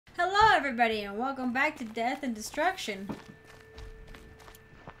Hello everybody and welcome back to Death and Destruction,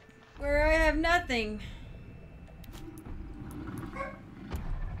 where I have nothing.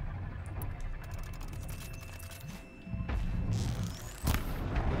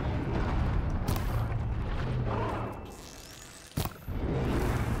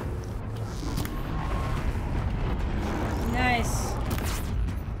 Nice.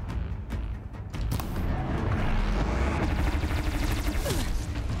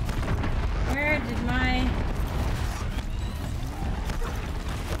 Where did my...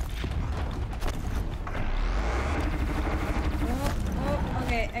 Oh,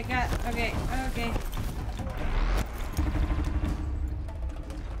 okay, I got... Okay. Okay.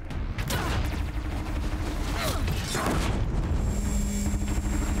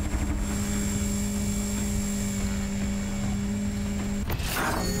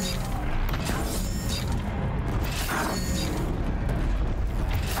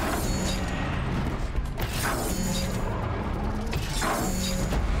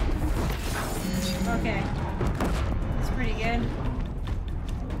 That's pretty good.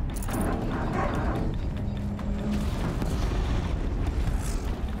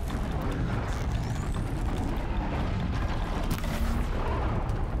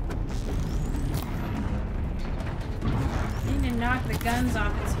 Need to knock the guns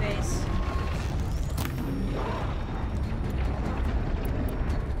off his face.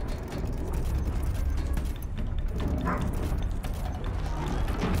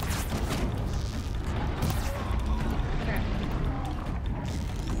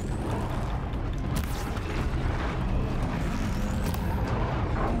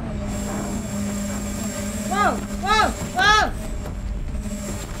 Whoa!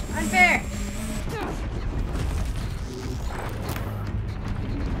 Unfair!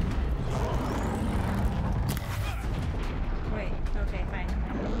 Wait, okay, fine.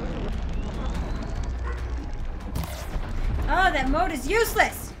 Oh, that mode is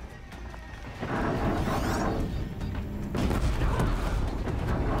useless!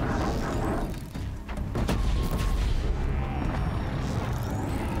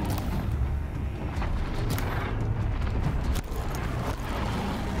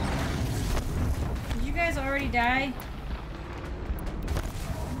 Already die?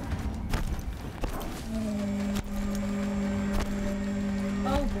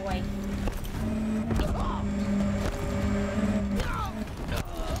 Oh boy.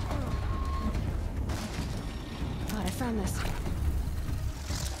 Thought I found this.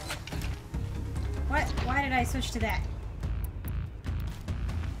 What? Why did I switch to that?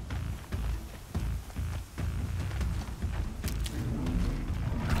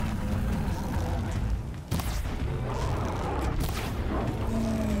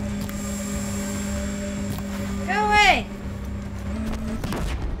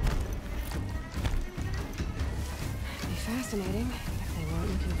 Fascinating, if they weren't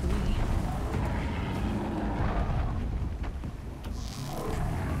looking for me.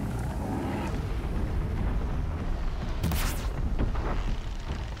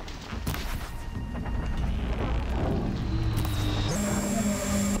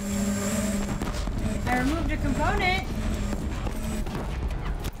 I removed a component.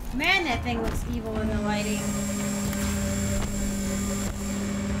 Man, that thing looks evil in the lighting.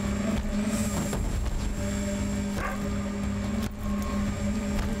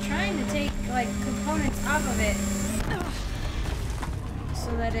 Like components off of it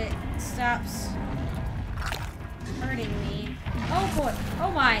so that it stops hurting me. Oh boy,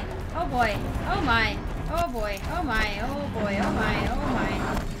 oh my, oh boy, oh my, oh boy, oh my, oh boy, oh my, oh my.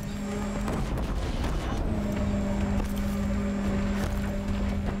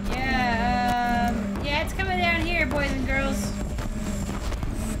 Yeah, it's coming down here, boys and girls.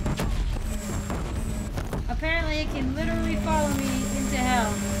 Apparently it can literally follow me into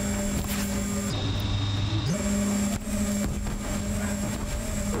hell.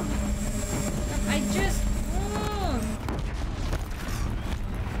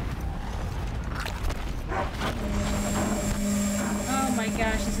 Oh my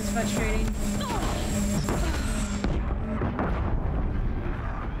gosh, this is frustrating.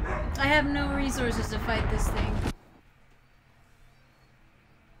 I have no resources to fight this thing.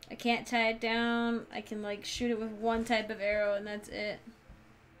 I can't tie it down. I can like shoot it with one type of arrow and that's it.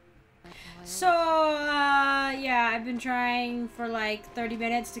 So, yeah, I've been trying for like 30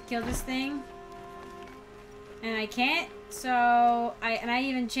 minutes to kill this thing. And I can't. So, I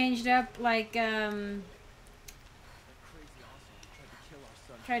even changed up like,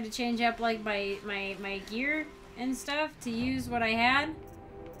 tried to change up like my gear and stuff to use what I had.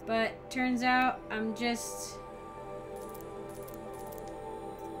 But turns out I'm just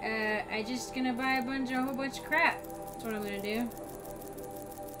I just gonna buy a whole bunch of crap. That's what I'm gonna do.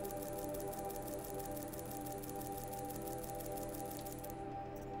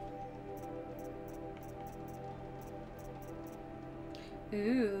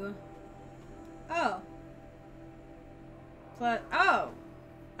 Ooh. Oh. Oh!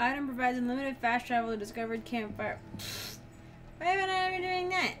 Item provides unlimited fast travel to discovered campfire. Why haven't I ever doing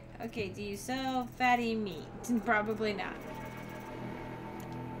that? Okay, do you sell fatty meat? Probably not.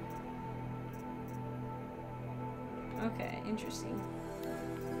 Okay, interesting.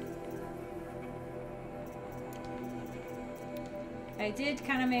 I did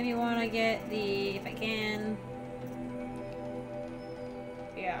kind of maybe want to get the, if I can.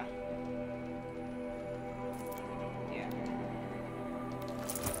 Yeah. Yeah.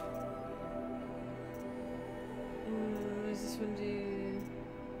 What does this one do?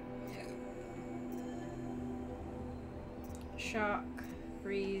 Shock,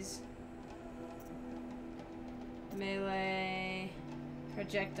 freeze, melee,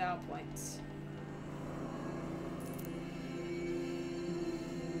 projectile points.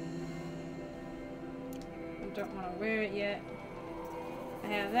 I don't want to wear it yet. I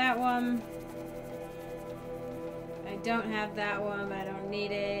have that one. I don't have that one, but I don't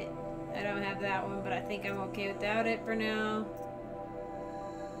need it. I don't have that one, but I think I'm okay without it for now.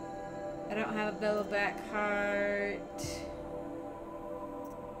 I don't have a billowback heart.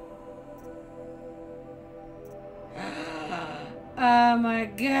 Oh my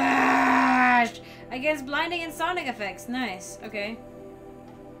gosh! I guess blinding and sonic effects. Nice. Okay.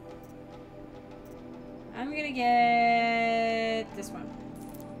 I'm gonna get this one.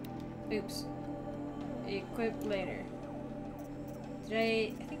 Oops. Equip later. Did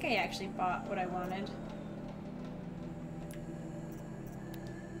I think I actually bought what I wanted.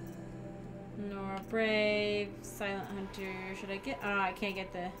 Nora Brave, Silent Hunter. Should I get? Oh, I can't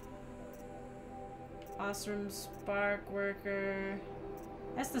get the Awesome Spark Worker.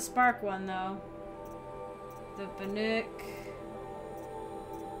 That's the Spark one though. The Bannock.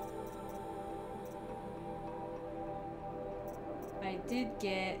 I did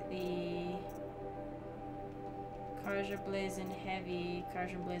get the Karja Blazing Heavy,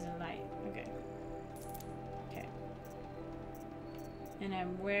 Karja Blazing Light. Okay. Okay. And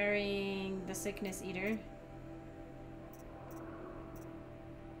I'm wearing the Sickness Eater.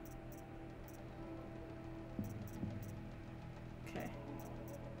 Okay.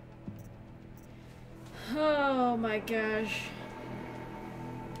 Oh my gosh.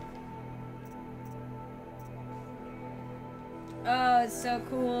 Oh, it's so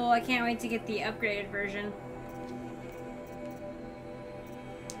cool. I can't wait to get the upgraded version.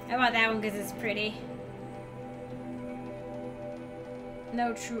 I bought that one because it's pretty.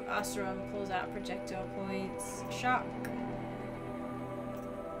 No true Osram pulls out projectile points. Shock.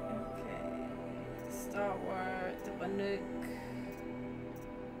 Okay. Stalwart, the Bannock.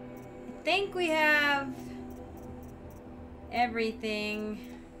 I think we have everything.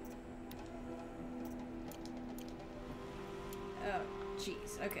 Oh,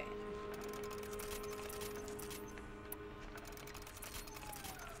 jeez. Okay.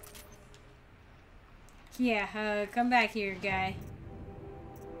 Yeah, come back here, guy.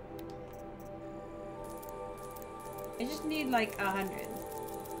 I just need like 100.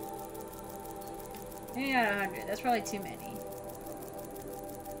 Maybe not 100. That's probably too many.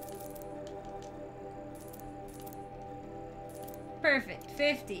 Perfect.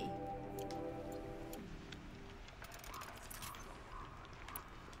 50.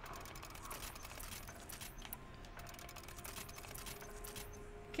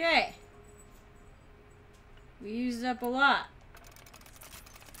 Okay. We used up a lot.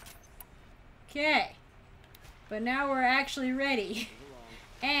 Okay. But now we're actually ready.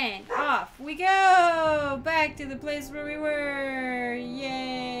 And off we go! Back to the place where we were!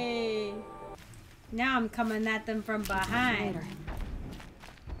 Yay! Now I'm coming at them from behind.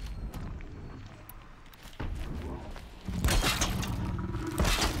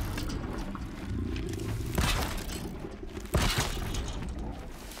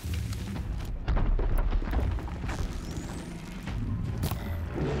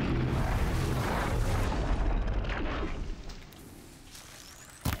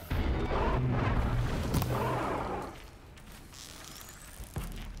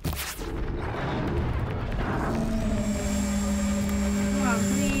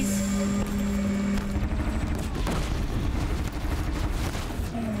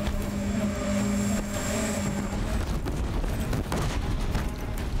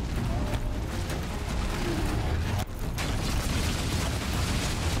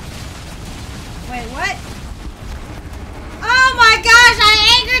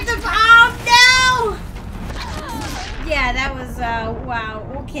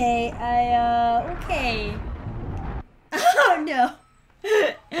 Okay, okay. Oh no.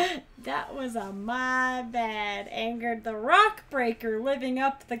 That was my bad. Angered the rock breaker living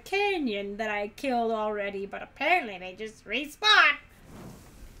up the canyon that I killed already, but apparently they just respawn.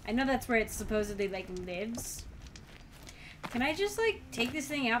 I know that's where it supposedly, like, lives. Can I just, like, take this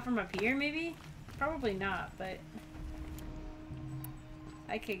thing out from up here, maybe? Probably not, but...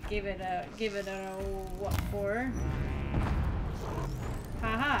 I could give it a what for?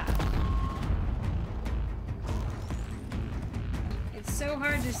 Haha. It's so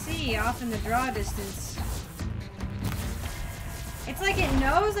hard to see off in the draw distance. It's like it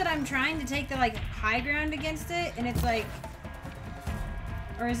knows that I'm trying to take the, like, high ground against it, and it's like...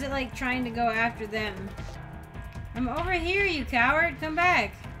 Or is it, like, trying to go after them? I'm over here, you coward! Come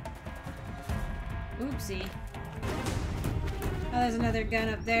back! Oopsie. Oh, there's another gun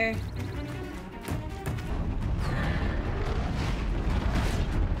up there.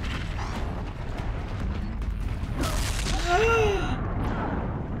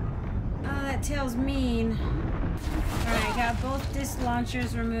 Oh, that tail's mean. Alright, got both disc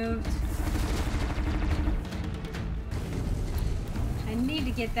launchers removed. I need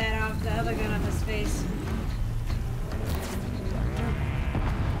to get that off the other gun on his face.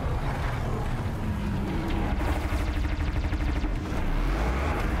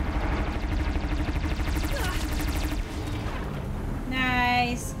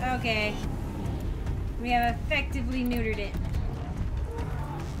 Nice. Okay. We have effectively neutered it.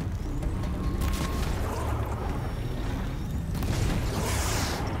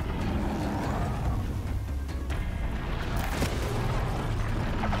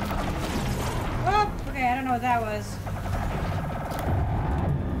 I don't know what that was.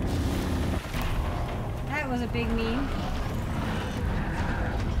 That was a big meme.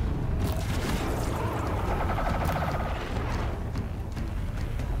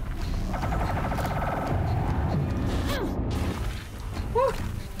 Whew.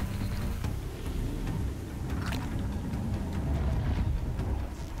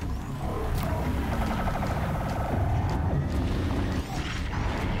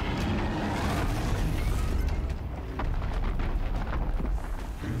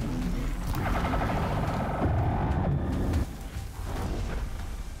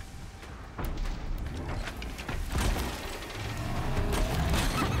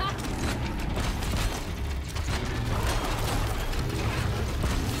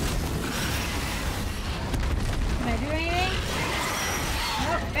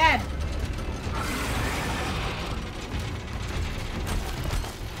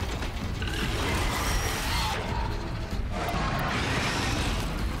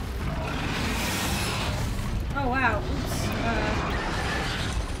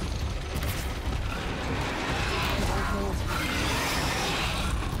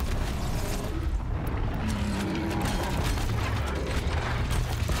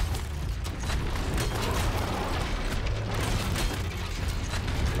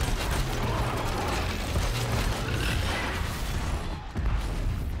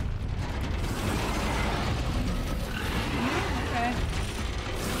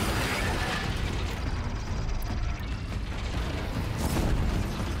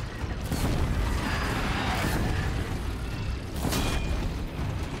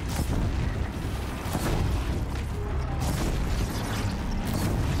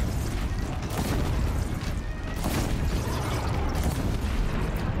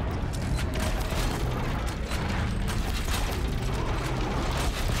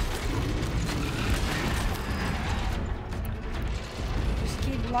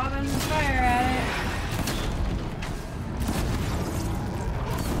 Lobbing fire at it.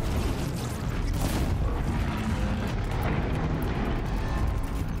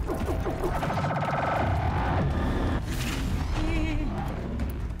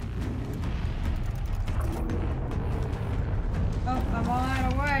 Oh, I'm all out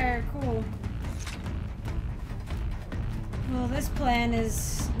of wire. Cool. Well, this plan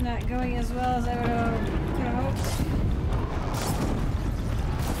is not going as well as I could have hoped.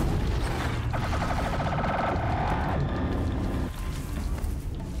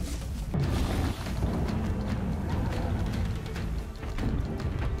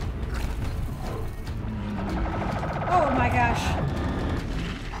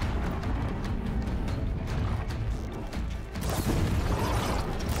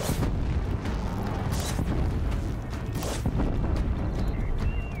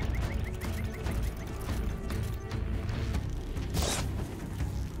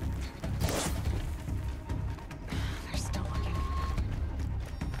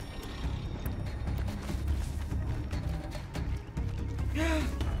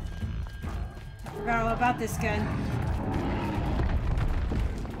 Forgot all about this gun.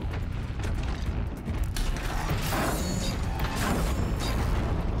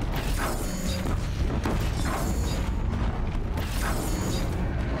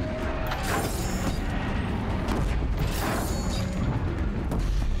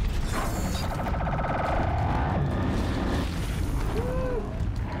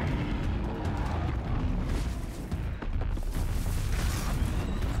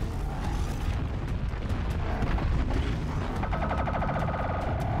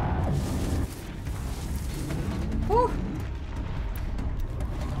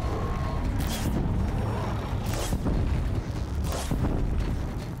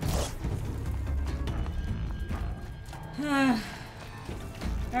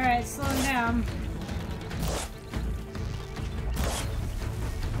 Alright, slow down.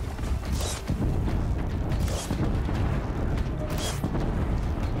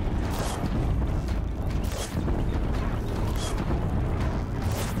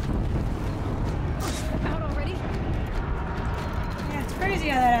 Out already? Yeah, it's crazy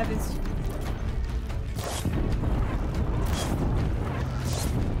how that happens.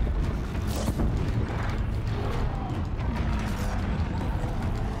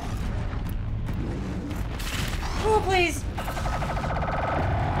 Oh, please.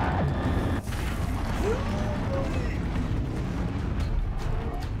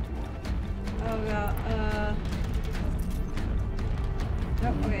 Oh, God.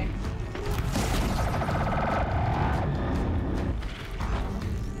 Nope, okay.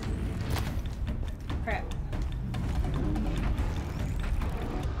 Crap.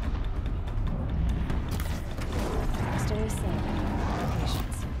 Stay safe.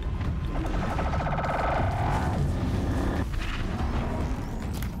 Patience.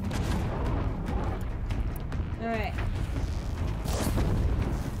 Alright.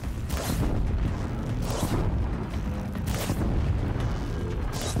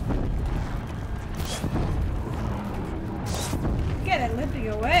 Get it limping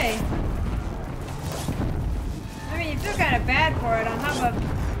away. I mean, you feel kind of bad for it on top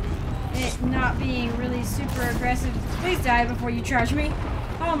of it not being really super aggressive. Please die before you charge me.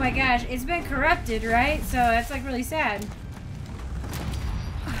 Oh my gosh, it's been corrupted, right? So that's like really sad.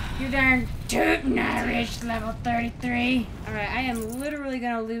 You darn tootin' Irish, level 33. Alright, I am literally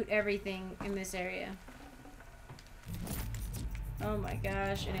gonna loot everything in this area. Oh my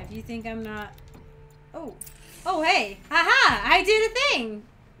gosh, and if you think I'm not... Oh. Oh, hey! Haha! I did a thing!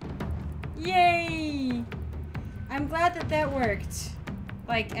 Yay! I'm glad that that worked.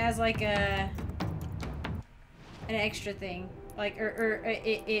 Like, as like a... an extra thing. Like, or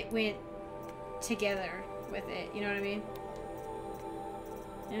it went together with it, you know what I mean?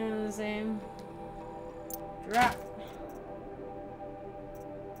 You know what I'm saying? Drop.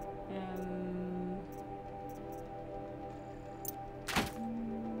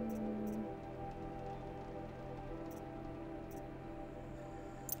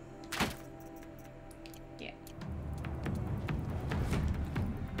 Yeah.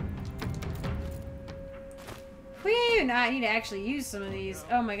 Whew, now I need to actually use some of these.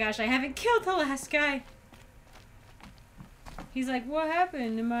 Oh my gosh, I haven't killed the last guy. He's like, what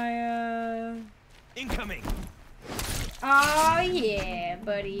happened to my, Incoming! Oh yeah,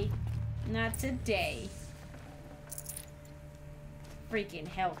 buddy. Not today. Freaking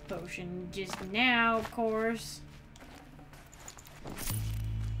health potion just now, of course.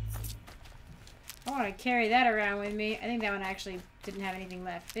 I want to carry that around with me. I think that one actually didn't have anything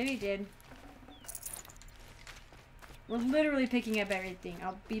left. Maybe it did. We're literally picking up everything.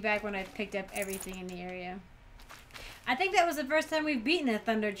 I'll be back when I've picked up everything in the area. I think that was the first time we've beaten a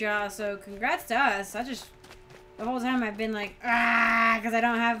Thunderjaw, so congrats to us. The whole time I've been like, because I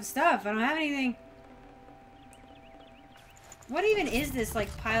don't have stuff. I don't have anything. What even is this, like,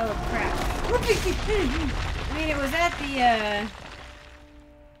 pile of crap? I mean, it was at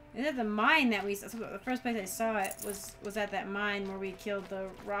the mine that we saw. The first place I saw it was at that mine where we killed the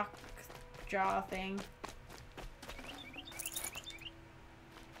rock jaw thing.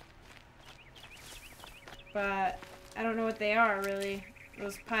 But I don't know what they are, really.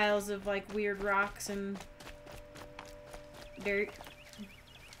 Those piles of, like, weird rocks and dirt.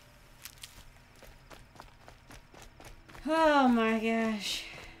 Oh my gosh.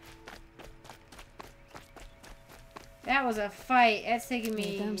 That was a fight. That's taking me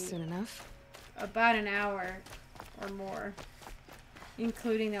Need them soon enough. about an hour or more.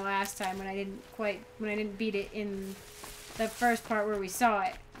 Including the last time when I didn't beat it in the first part where we saw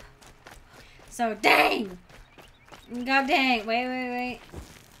it. So, dang! God dang. Wait.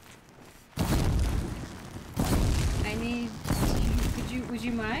 I need... would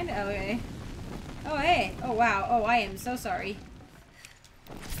you mind? Oh, okay. Oh, hey. Oh, wow. Oh, I am so sorry.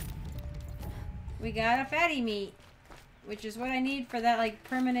 We got a fatty meat, which is what I need for that, like,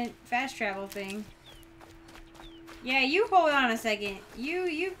 permanent fast travel thing. Yeah, you hold on a second.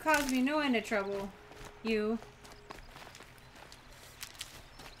 You caused me no end of trouble. You.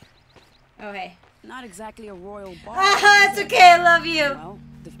 Oh, hey. Not exactly a royal bar. Ah, it's okay. I love you. Well,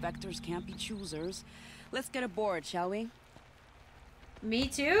 defectors can't be choosers. Let's get aboard, shall we? Me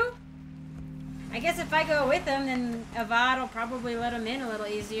too? I guess if I go with him, then Avad will probably let him in a little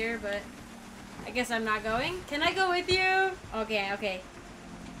easier, but I guess I'm not going. Can I go with you? Okay, okay.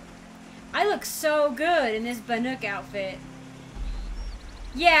 I look so good in this Banuk outfit.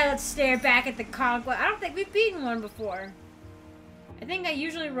 Yeah, let's stare back at the conquest. I don't think we've beaten one before. I think I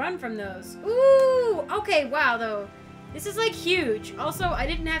usually run from those. Ooh! Okay, wow, though. This is, like, huge. Also, I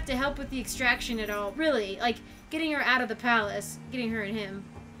didn't have to help with the extraction at all. Really. Like, getting her out of the palace. Getting her and him.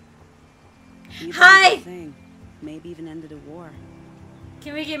 Hi! Thing. Maybe even ended a war.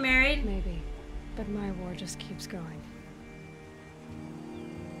 Can we get married? Maybe. But my war just keeps going.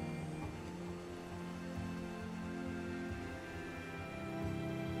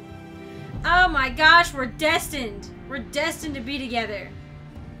 Oh my gosh, we're destined. We're destined to be together.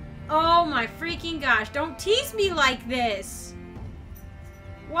 Oh my freaking gosh. Don't tease me like this.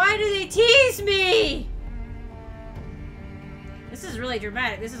 Why do they tease me? This is really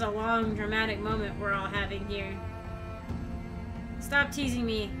dramatic. This is a long, dramatic moment we're all having here. Stop teasing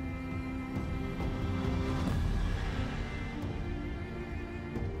me.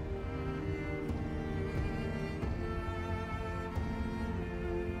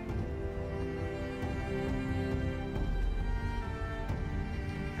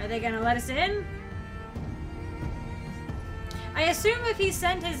 Are they gonna let us in? I assume if he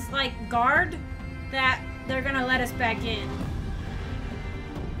sent his, like, guard, that they're gonna let us back in.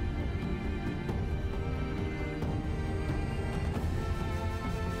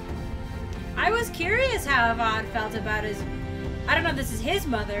 I was curious how Avad felt about his... I don't know if this is his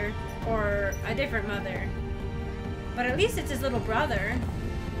mother or a different mother. But at least it's his little brother.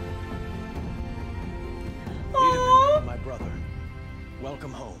 Aww. My brother.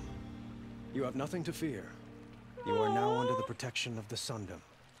 Welcome home. You have nothing to fear. You are now under the protection of the Sundom.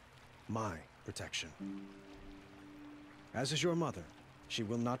 My protection. As is your mother, she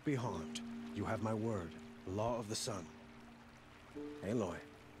will not be harmed. You have my word, the law of the sun. Aloy,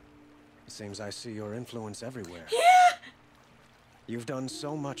 it seems I see your influence everywhere. Yeah! You've done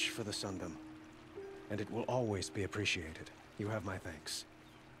so much for the Sundom, and it will always be appreciated. You have my thanks.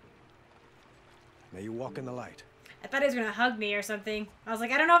 May you walk in the light. I thought he was gonna hug me or something. I was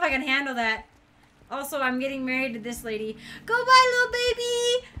like, I don't know if I can handle that. Also, I'm getting married to this lady. Go bye, little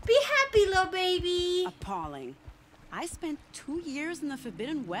baby! Be happy, little baby! Appalling. I spent 2 years in the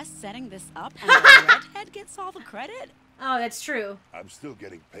Forbidden West setting this up, and the redhead gets all the credit? Oh, that's true. I'm still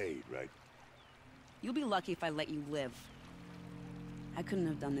getting paid, right? You'll be lucky if I let you live. I couldn't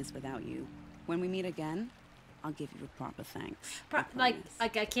have done this without you. When we meet again, I'll give you a proper thanks. Like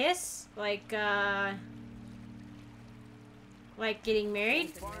a kiss? Like getting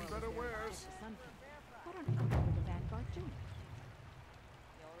married?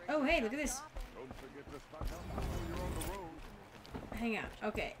 Oh, hey, look at this. Hang on.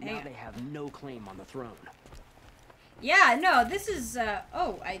 Okay, hang on. Now they have no claim on the throne. Yeah, no, this is,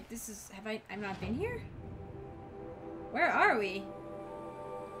 have I not been here? Where are we?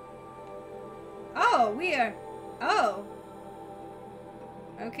 Oh, we are, oh.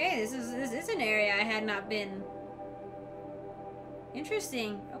 Okay, this is an area I had not been.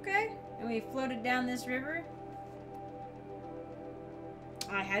 Interesting, okay. And we floated down this river.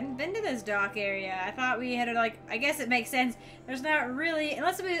 I hadn't been to this dock area. I thought we had, like, I guess it makes sense. There's not really,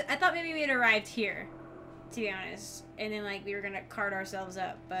 unless I thought maybe we had arrived here, to be honest. And then, like, we were gonna cart ourselves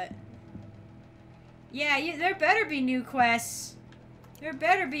up, but. Yeah, there better be new quests. There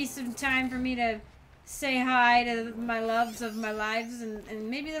better be some time for me to say hi to my loves of my lives and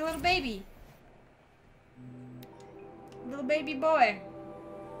maybe the little baby. Little baby boy.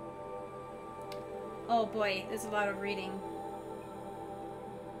 Oh boy, there's a lot of reading.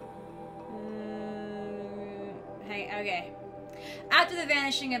 Okay. After the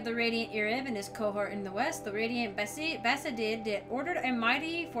vanishing of the Radiant Irib and his cohort in the west, the Radiant Basadid ordered a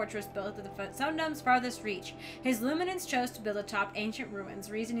mighty fortress built at the Sundom's farthest reach. His luminance chose to build atop ancient ruins,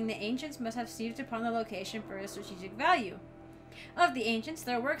 reasoning the ancients must have seized upon the location for a strategic value. Of the ancients,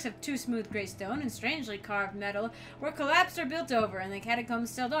 their works of too smooth gray stone and strangely carved metal were collapsed or built over, and the catacombs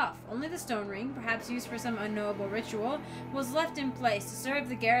sealed off. Only the stone ring, perhaps used for some unknowable ritual, was left in place to serve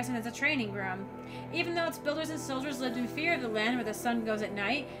the garrison as a training ground. Even though its builders and soldiers lived in fear of the land where the sun goes at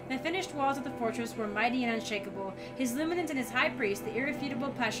night, the finished walls of the fortress were mighty and unshakable. His luminance and his high priest, the irrefutable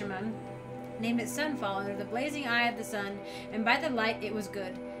Pashaman, named it Sunfall under the blazing eye of the sun, and by the light it was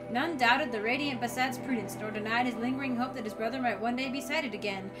good. None doubted the radiant Basad's prudence, nor denied his lingering hope that his brother might one day be sighted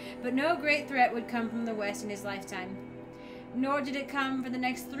again, but no great threat would come from the west in his lifetime. Nor did it come for the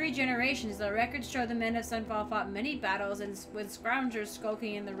next 3 generations, though records show the men of Sunfall fought many battles and with scroungers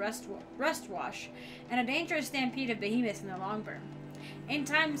skulking in the rust wash, and a dangerous stampede of behemoths in the Longburn. In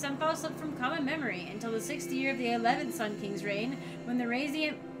time, Sunfall slipped from common memory, until the 6th year of the 11th Sun King's reign, when the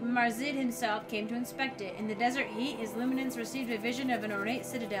radiant Marzid himself came to inspect it. In the desert heat, his luminance received a vision of an ornate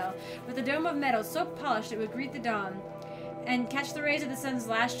citadel, with a dome of metal so polished it would greet the dawn, and catch the rays of the sun's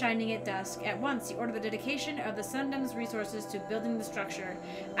last shining at dusk. At once, he ordered the dedication of the Sundom's resources to building the structure.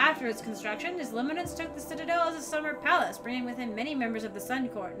 After its construction, his luminance took the citadel as a summer palace, bringing with him many members of the Sun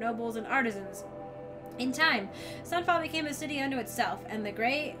Court, nobles, and artisans. In time, Sunfall became a city unto itself, and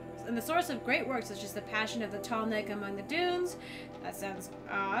the source of great works such as the Passion of the Tall Neck among the Dunes, that sounds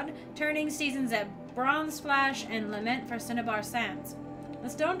odd, Turning Seasons at Bronze Splash, and Lament for Cinnabar Sands. The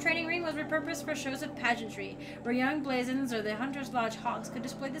stone training ring was repurposed for shows of pageantry, where young blazons or the Hunter's Lodge hawks could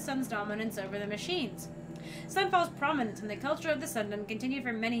display the sun's dominance over the machines. Sunfall's prominence in the culture of the Sundom continued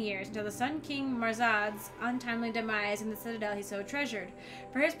for many years, until the Sun King Marzad's untimely demise in the citadel he so treasured.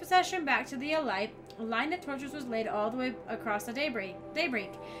 For his possession back to the Elite, a line of torches was laid all the way across the daybreak,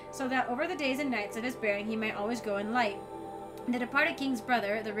 so that over the days and nights of his bearing he might always go in light. The departed king's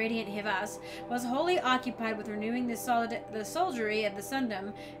brother, the radiant Hivas, was wholly occupied with renewing the soldiery of the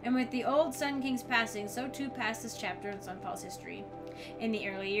Sundom, and with the old Sun King's passing, so too passed this chapter in Sunfall's history. In the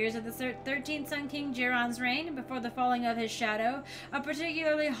early years of the 13th Sun King Jiran's reign, before the falling of his shadow, a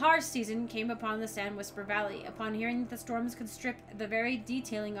particularly harsh season came upon the Sand Whisper Valley. Upon hearing that the storms could strip the very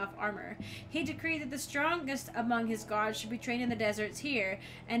detailing off armor, he decreed that the strongest among his guards should be trained in the deserts here,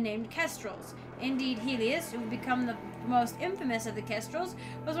 and named Kestrels. Indeed, Helios, who would become the most infamous of the Kestrels,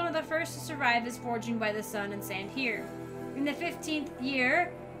 was one of the first to survive his forging by the sun and sand here. In the 15th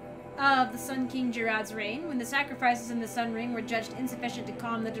year of the Sun King Jirad's reign, when the sacrifices in the Sun Ring were judged insufficient to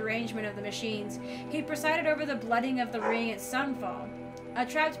calm the derangement of the machines, he presided over the blooding of the ring at Sunfall. A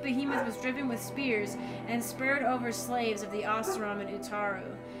trapped behemoth was driven with spears and spurred over slaves of the Oseram and Utaru.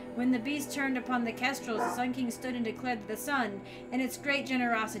 When the beast turned upon the Kestrels, the Sun King stood and declared that the sun, in its great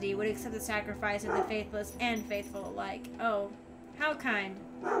generosity, would accept the sacrifice of the faithless and faithful alike. Oh, how kind.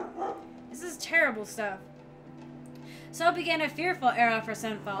 This is terrible stuff. So began a fearful era for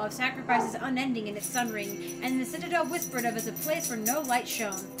Sunfall, of sacrifices unending in its sun ring, and the citadel whispered of as a place where no light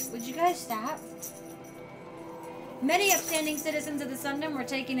shone. Would you guys stop? Many upstanding citizens of the Sundom were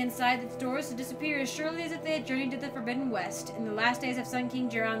taken inside its doors to disappear as surely as if they had journeyed to the Forbidden West. In the last days of Sun King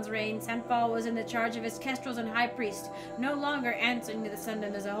Jiran's reign, Sunfall was in the charge of his Kestrels and High Priest, no longer answering to the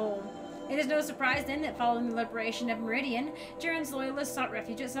Sundom as a whole. It is no surprise, then, that following the liberation of Meridian, Jiran's loyalists sought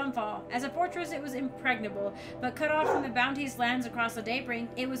refuge at Sunfall. As a fortress, it was impregnable, but cut off from the bounteous lands across the Daybrink,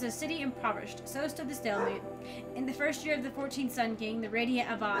 it was a city impoverished. So stood the stalemate. In the first year of the 14th Sun King, the radiant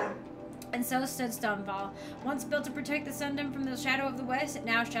Avad, and so stood Sunfall. Once built to protect the Sundom from the shadow of the West, it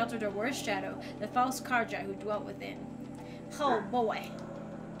now sheltered a worse shadow, the false Karja who dwelt within. Oh boy.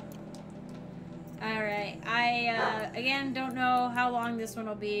 Alright, I, again, don't know how long this one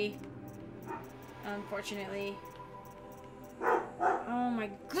will be. Unfortunately. Oh my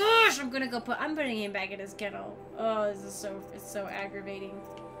gosh, I'm putting him back in his kennel. Oh, this is it's so aggravating.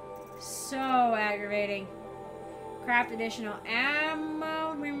 So aggravating. Craft additional ammo.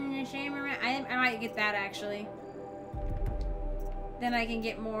 I might get that actually. Then I can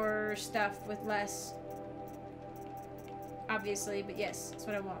get more stuff with less. Obviously, but yes, that's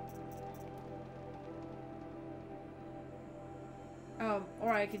what I want. Oh,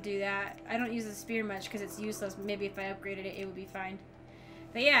 or I could do that. I don't use the spear much because it's useless. Maybe if I upgraded it, it would be fine.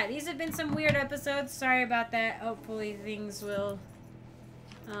 But yeah, these have been some weird episodes. Sorry about that. Hopefully things will...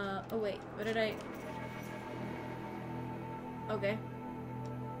 oh wait, what did I... Okay.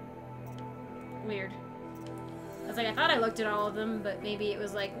 Weird. I was like, I thought I looked at all of them, but maybe it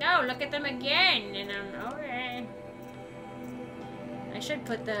was like, no, look at them again, and I'm, okay. I should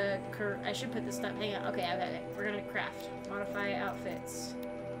put the stuff, hang on, okay, we're gonna craft. Modify outfits.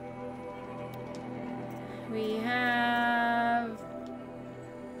 We have...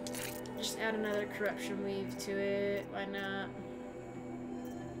 Just add another corruption weave to it, why not?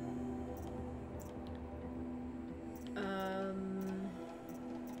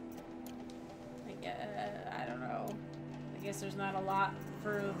 there's not a lot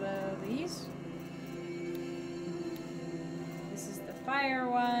for these. This is the fire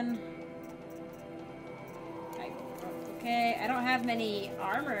one. Okay, I don't have many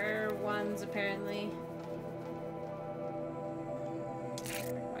armor ones apparently.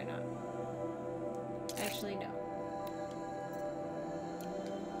 Sure, why not? Actually, no.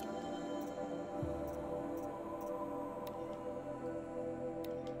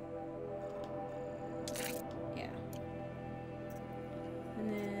 Yeah.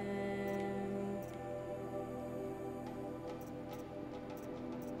 And then...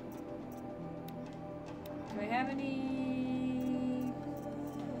 do I have any?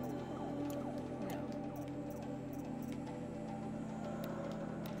 No.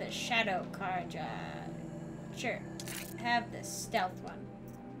 The shadow card. Sure. Have the stealth one.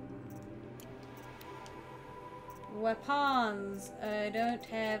 Weapons. I don't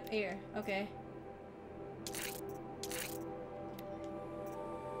have here. Okay.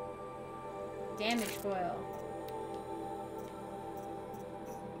 Damage coil.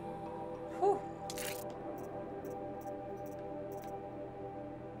 Whew.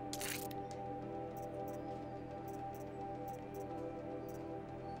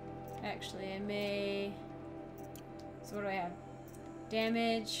 Actually, I may... so what do I have?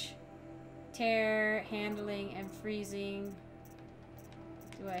 Damage, tear, handling, and freezing.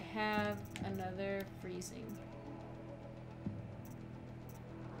 Do I have another freezing?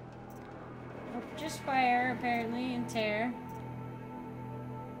 Oh, just fire, apparently, and tear.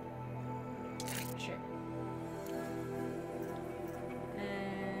 Sure.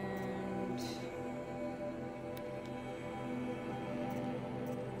 And...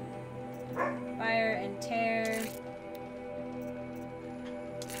 fire and tear.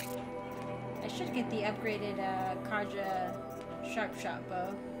 I should get the upgraded Karja sharp shot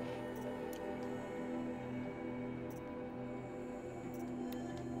bow.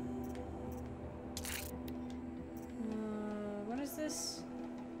 What is this?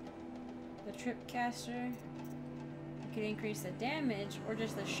 The trip caster. I could increase the damage or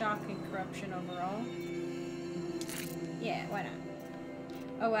just the shock and corruption overall. Yeah, why not?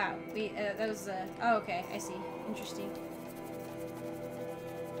 Oh wow, that was oh okay, I see. Interesting.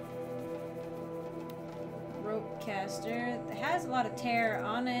 Rope caster. It has a lot of tear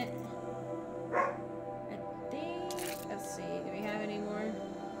on it. I think, let's see, do we have any more?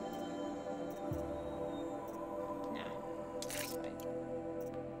 Nah, that's fine.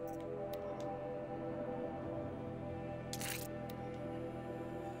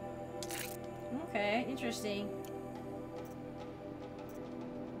 Okay, interesting.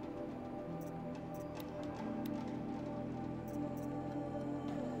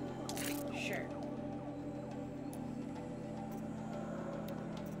 Sure.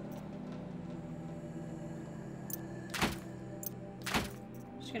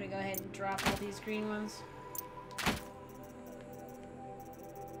 Just gonna go ahead and drop all these green ones.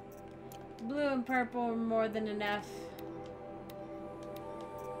 Blue and purple are more than enough.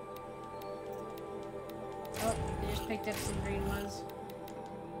 Oh, I just picked up some green ones.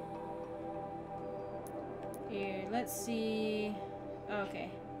 Here, let's see. Oh,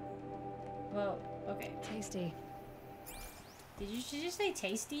 okay. Well, okay. Tasty. Did you say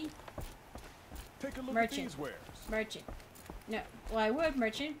tasty? Take a look Merchant. at these wares. Merchant. No. Well, I would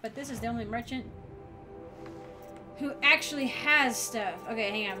merchant, but this is the only merchant who actually has stuff. Okay,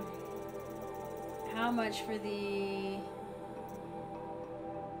 hang on. How much for the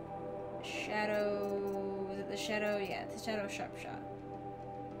shadow? Was it the shadow? Yeah, the shadow sharp shot.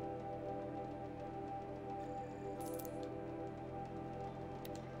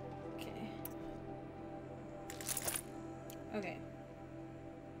 Okay. Okay.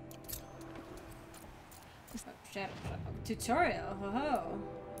 Oh, shadow shot. Oh, tutorial. Ho ho.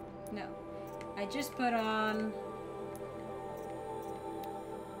 No. I just put on.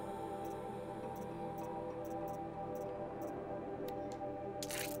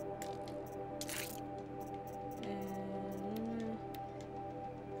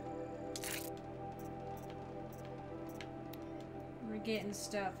 We're getting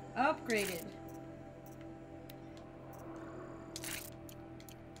stuff upgraded.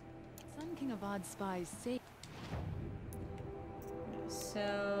 Sun King of Odd Spies say.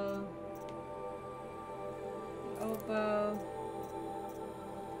 So, oboe.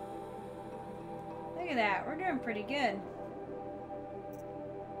 Look at that, we're doing pretty good.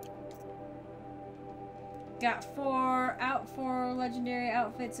 Got four legendary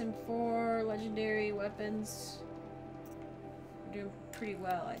outfits and 4 legendary weapons. We're doing pretty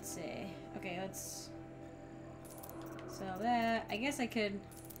well, I'd say. Okay, let's sell that. I guess I could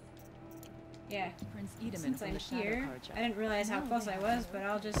Yeah. Prince Edaman Since from I'm the Shadow here, Carja. I didn't realize how Now close we I have was, to but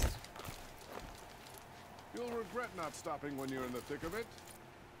I'll just... You'll regret not stopping when you're in the thick of it.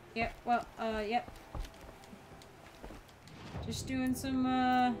 Yep, well, yep. Just doing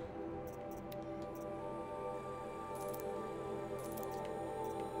some,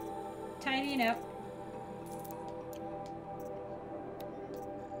 tidying up.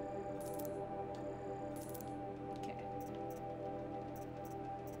 Okay.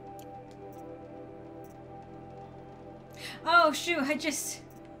 Oh, shoot, I just...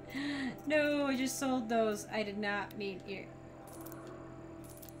 No, I just sold those. I did not mean you.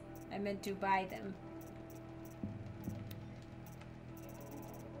 I meant to buy them.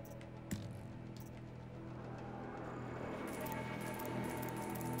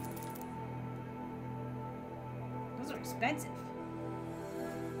 Those are expensive.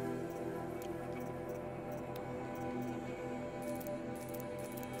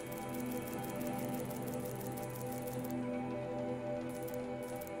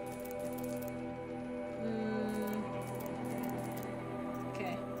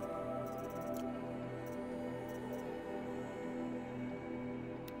 Okay.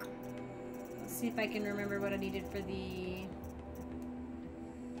 Let's see if I can remember what I needed for the...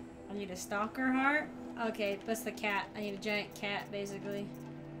 I need a stalker heart? Okay, that's the cat. I need a giant cat, basically.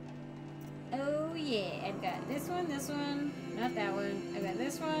 Oh yeah, I've got this one, not that one. I've got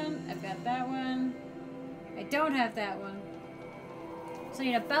this one, I've got that one. I don't have that one. So I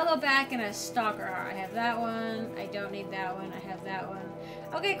need a bellow back and a stalker heart. I have that one. I don't need that one. I have that one.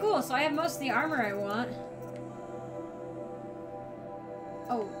 Okay, cool. So I have most of the armor I want.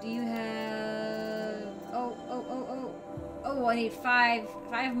 Oh, do you have... Oh, I need five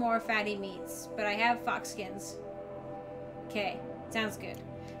more fatty meats. But I have fox skins. Okay, sounds good.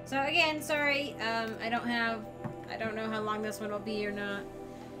 So again, sorry, I don't know how long this one will be or not.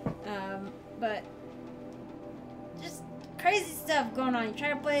 But just crazy stuff going on. You try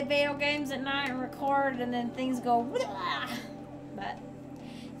to play video games at night and record, and then things go... But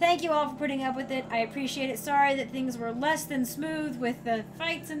thank you all for putting up with it. I appreciate it. Sorry that things were less than smooth with the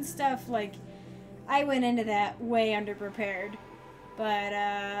fights and stuff. Like, I went into that way underprepared. But,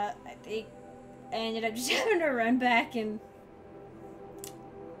 I think I ended up just having to run back and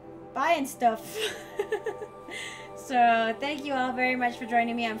buying stuff. So, thank you all very much for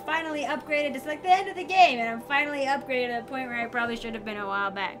joining me. I'm finally upgraded. It's like the end of the game, and I'm finally upgraded to the point where I probably should have been a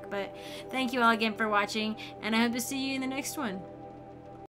while back. But thank you all again for watching, and I hope to see you in the next one.